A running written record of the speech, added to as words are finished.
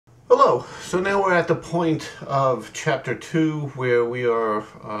Hello. So now we're at the point of chapter 2 where we are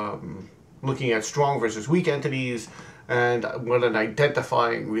looking at strong versus weak entities and what an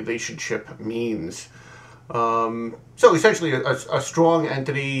identifying relationship means. So essentially a strong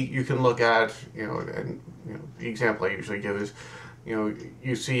entity you can look at, and the example I usually give is,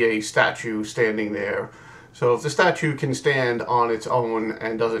 you see a statue standing there. So if the statue can stand on its own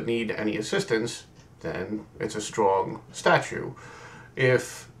and doesn't need any assistance, then it's a strong statue.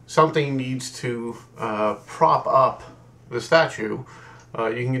 If something needs to prop up the statue,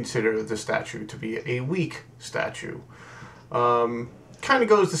 you can consider the statue to be a weak statue. Kind of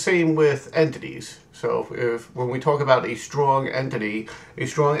goes the same with entities. So when we talk about a strong entity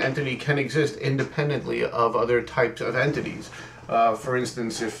can exist independently of other types of entities. For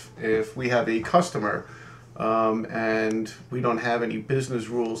instance, if we have a customer and we don't have any business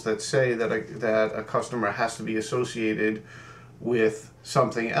rules that say that a customer has to be associated with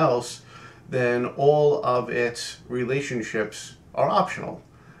something else, then all of its relationships are optional.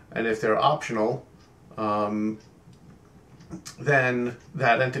 And if they're optional, then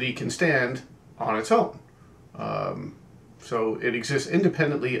that entity can stand on its own. So it exists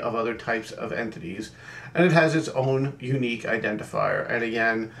independently of other types of entities, and it has its own unique identifier. And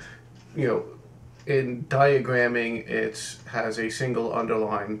again, in diagramming, it has a single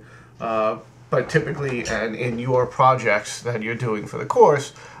underline. But typically, and in your projects that you're doing for the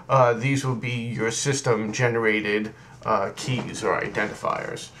course, these will be your system-generated keys or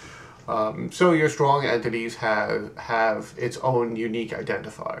identifiers. So your strong entities have its own unique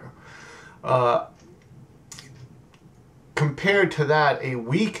identifier. Compared to that, a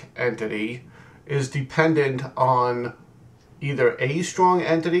weak entity is dependent on either a strong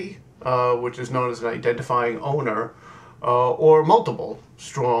entity, which is known as an identifying owner, or multiple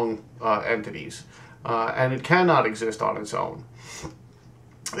strong entities, and it cannot exist on its own.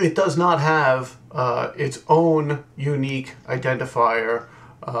 It does not have its own unique identifier.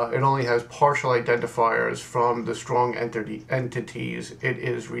 It only has partial identifiers from the strong entities it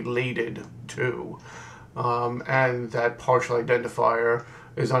is related to, and that partial identifier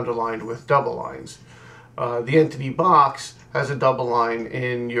is underlined with double lines. The entity box has a double line.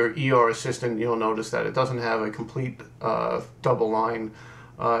 In your ER Assistant, you'll notice that it doesn't have a complete double line.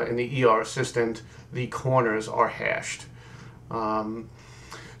 In the ER Assistant, the corners are hashed.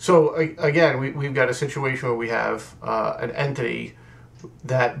 So again, we've got a situation where we have an entity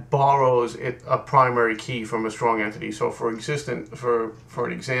that borrows a primary key from a strong entity. So for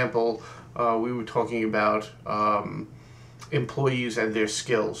an example, we were talking about employees and their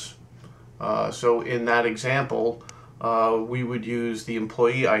skills. So in that example, we would use the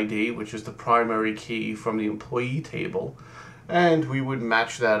employee ID, which is the primary key from the employee table, and we would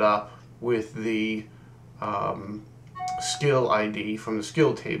match that up with the skill ID from the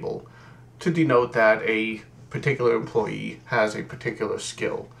skill table to denote that a particular employee has a particular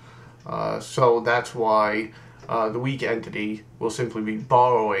skill. So that's why the weak entity will simply be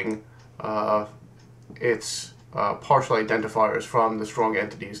borrowing its partial identifiers from the strong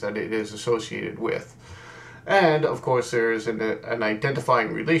entities that it is associated with. And of course there is an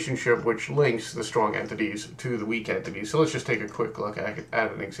identifying relationship which links the strong entities to the weak entities. So let's just take a quick look at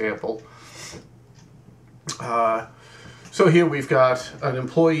an example. So here we've got an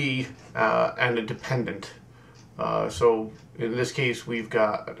employee and a dependent. So in this case we've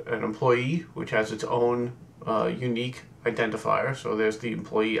got an employee which has its own unique identifier. So there's the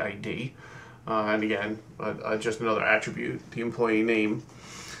employee ID. And again, just another attribute, the employee name.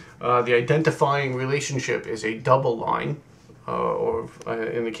 The identifying relationship is a double line, or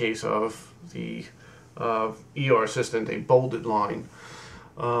in the case of the ER Assistant, a bolded line.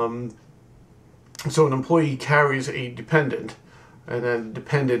 So an employee carries a dependent, and then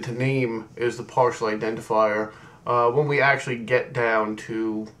dependent name is the partial identifier. When we actually get down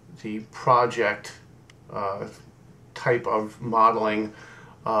to the project type of modeling,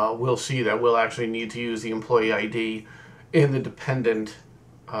 we'll see that we'll actually need to use the employee ID in the dependent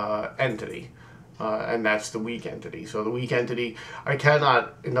entity, and that's the weak entity. So the weak entity, I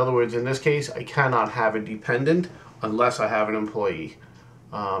cannot, in other words, in this case, I cannot have a dependent unless I have an employee.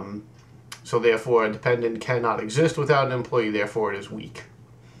 So therefore, a dependent cannot exist without an employee, therefore it is weak.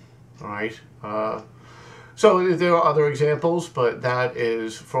 All right. So there are other examples, but that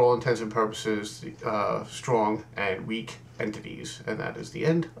is, for all intents and purposes, strong and weak entities, and that is the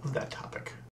end of that topic.